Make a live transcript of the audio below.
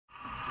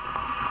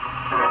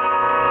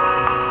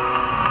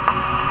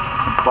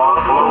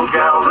Buffalo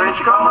gals, ain't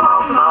you coming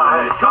out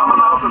tonight?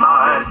 Coming out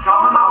tonight,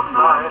 coming out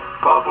tonight.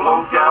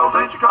 Buffalo gals,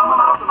 ain't you coming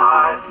out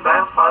tonight?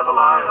 Dance by the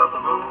light of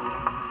the moon.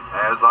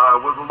 As I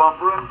was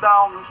lumbering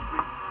down the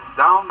street,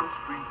 down the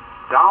street,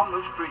 down the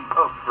street,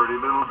 a pretty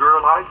little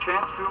girl I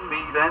chanced to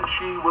meet, and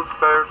she was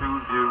fair to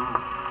view.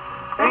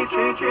 Ain't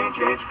you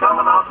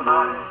coming out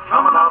tonight?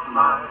 Coming out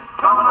tonight,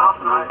 coming out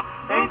tonight.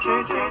 Ain't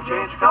you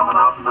coming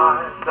out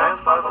tonight? Dance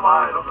by the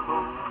light of the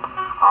moon.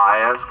 I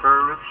asked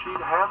her if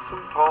she'd have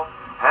some talk,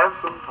 have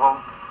some talk,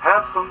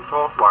 have some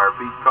talk. Why her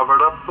feet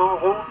covered up the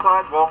whole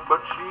sidewalk,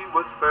 but she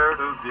was fair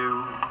to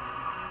view.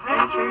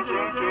 Ain't you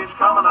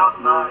coming out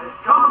tonight?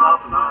 Coming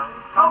out tonight,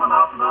 coming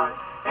out tonight.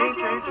 Ain't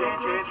you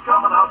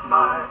coming out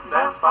tonight?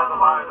 Dance by the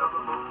light of the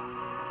moon.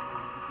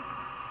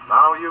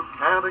 Now you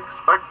can't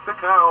expect a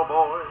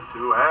cowboy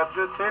to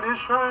agitate his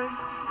shanks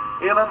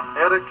in an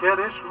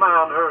etiquette-ish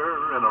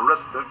manner in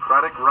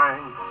aristocratic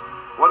ranks,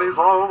 when he's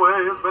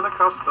always been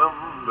accustomed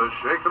to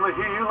shaking the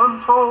heel and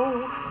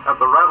toe at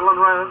the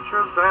rattling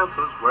ranchers'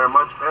 dances where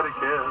much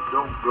etiquette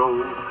don't go.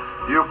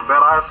 You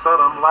bet I set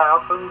 'em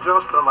laughing,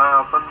 just a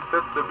laughing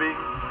fit to beat,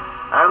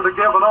 and to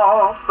giving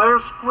off their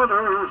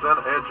squinters an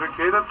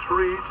educated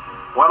treat,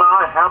 when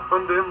I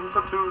happened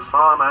into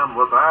Tucson and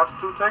was asked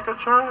to take a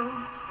chance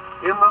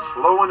in the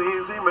slow and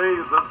easy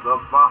mazes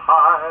of the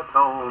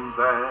high-tone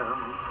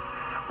dance.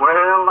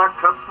 Well, I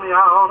cuts me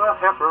out a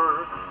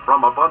heifer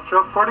from a bunch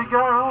of pretty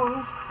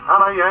gals,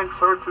 and I yanks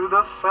her to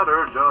the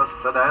center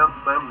just to dance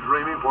them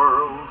dreamy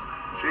whirls.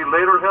 She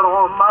laid her head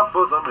on my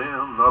bosom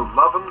in a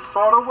loving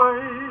sort of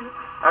way,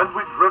 and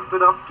we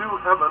drifted up to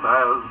heaven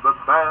as the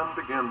band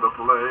began to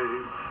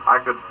play. I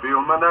could feel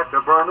my neck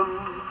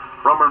a-burning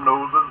from her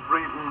nose's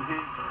breathing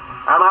heat,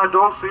 and I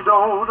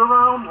do-si-doed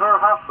around her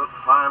half the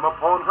time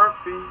upon her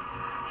feet.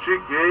 She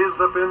gazed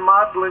up in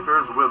my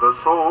blinkers with a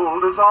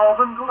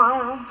soul-dissolving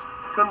glance,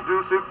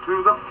 conducive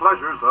to the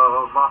pleasures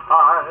of a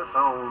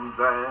high-tone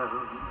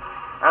dance.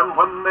 And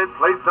when they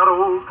played that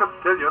old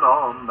cotillion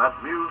on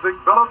that music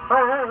bill of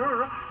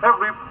fare,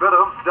 every bit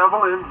of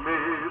devil in me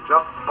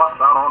just bust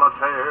out on a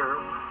tear.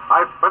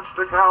 I fetched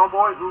a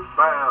cowboy whose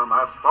band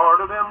I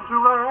started in to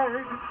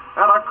rag,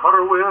 and I cut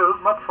her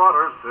with my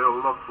trotters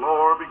till the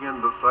floor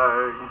began to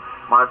sag.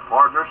 My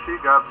partner, she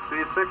got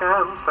seasick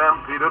and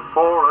stampeded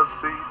for a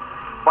seat,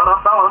 but I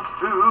balanced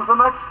to the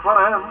next one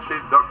and she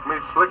ducked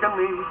me slick and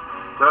neat.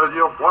 Tell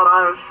you what,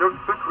 I shook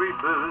the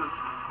creases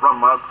from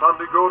my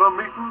Sunday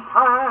go-to-meeting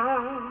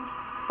pants,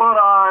 but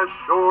I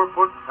sure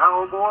put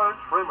cowboy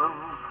trimming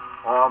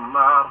on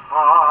that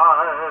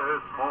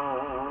high-tone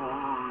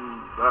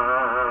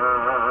dance.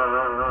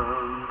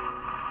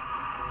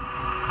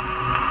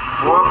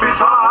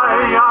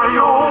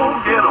 Whoopie-tie-yi-yo,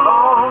 get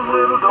along,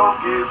 little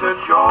Dogies,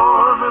 it's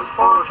your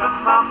misfortune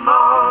and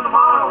none of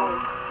my own.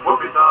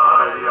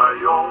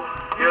 Whoopie-tie-yi-yo,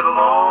 get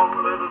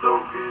along, little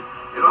Dogies,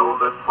 you know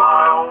that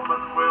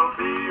Wyoming will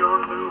be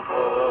your new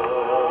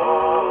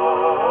home.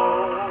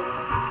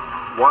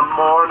 One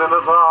morning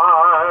as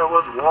I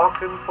was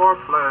walking for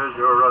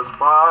pleasure, I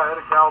spied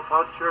a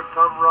cowpuncher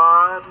come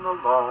riding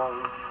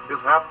along. His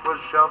hat was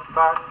shoved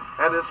back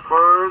and his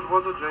spurs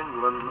was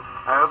a-jingling.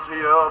 As he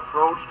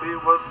approached, he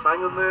was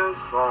singing this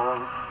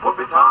song.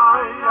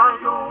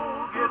 Whoopie-tie-yi-yo,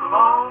 get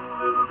along,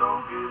 little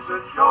Dogies,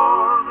 it's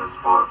your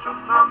misfortune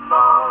and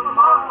none of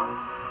mine.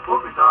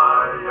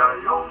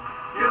 Whoopie-tie-yi-yo,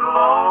 get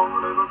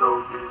along, little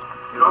Dogies,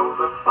 you know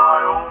that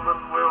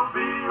Wyoming will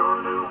be your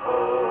new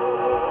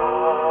home.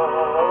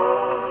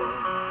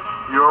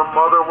 Your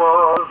mother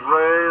was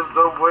raised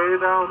away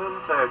down in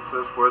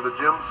Texas, where the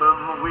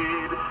Jimson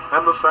weed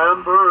and the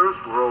sandburrs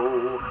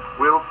grow.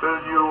 We'll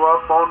fill you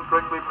up on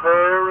prickly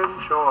pear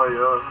and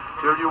cholla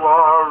till you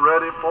are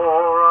ready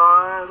for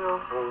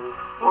Idaho.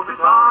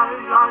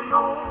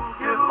 Whoopie-tie-yi-yo,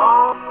 get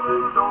along,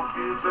 little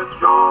Dogies, it's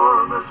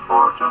your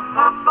misfortune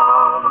and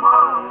none of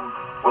mine.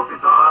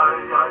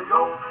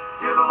 Whoopie-tie-yi-yo,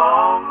 get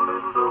along,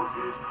 little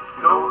Dogies,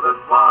 you know that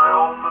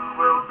Wyoming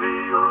will be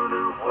your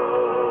new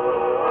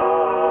home.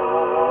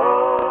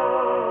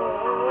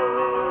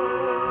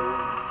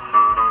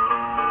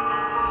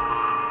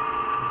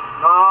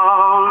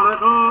 Now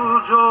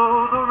little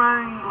Joe the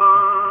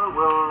Wrangler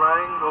will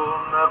wrangle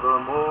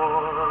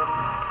nevermore.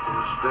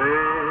 His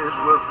days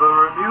with the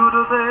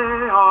Bermuda,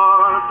 they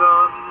are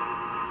done.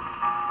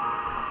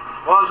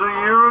 'Twas a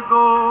year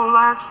ago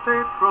last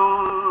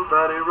April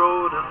that he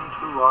rode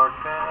into our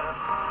camp,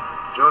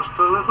 just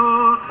a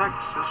little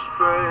Texas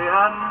stray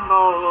and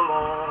all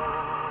alone.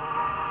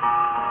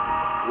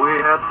 We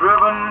had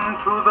driven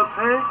to the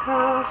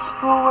Pecos,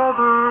 the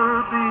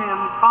weather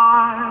being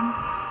fine.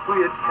 We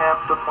had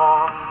camped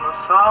upon the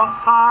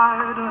south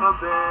side in a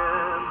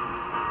bend,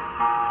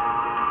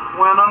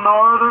 when a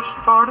norther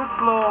started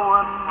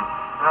blowing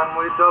and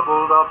we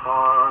doubled up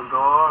our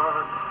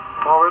guard,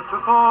 for it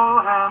took all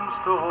hands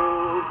to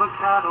hold the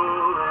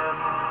cattle in.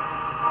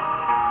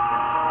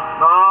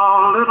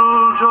 Now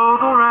little Joe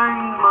the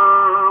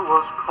Wrangler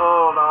was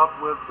called out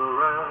with the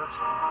rest,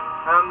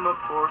 and the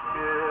poor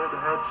kid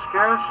had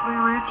scarcely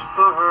reached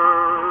the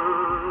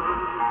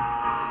herd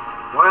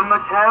When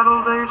the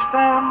cattle they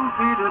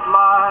stampeded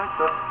like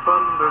a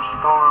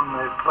thunderstorm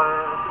they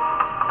fled,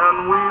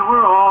 and we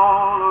were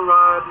all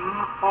a-riding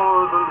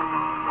for the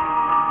lead.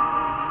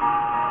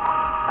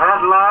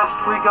 At last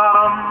we got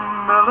 'em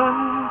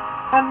millin'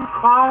 and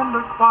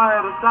kinda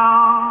quieted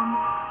down,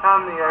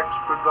 and the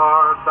extra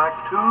guard back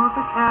to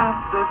the camp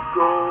did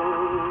go.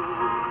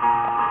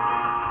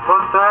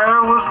 But there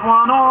was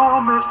one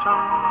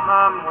omission,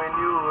 and we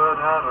knew it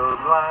at a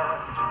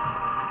glance,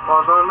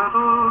 'twas our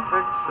little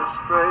Texas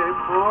stray,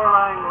 poor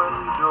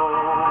Wrangling Joe.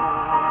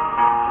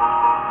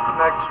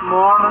 Next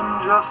morning,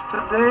 just to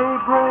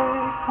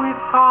daybreak, we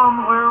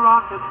found where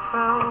Rocket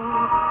fell,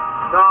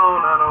 down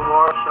in a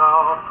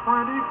washout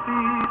 20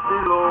 feet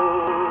below.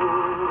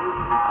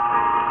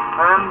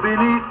 And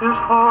beneath his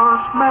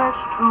horse,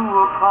 mashed to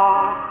a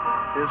pulp,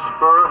 his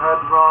spur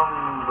had rung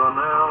the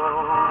knell,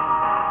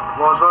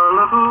 was our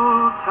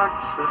little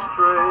Texas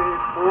stray,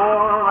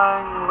 poor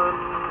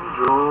Wrangling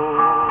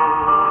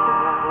Joe.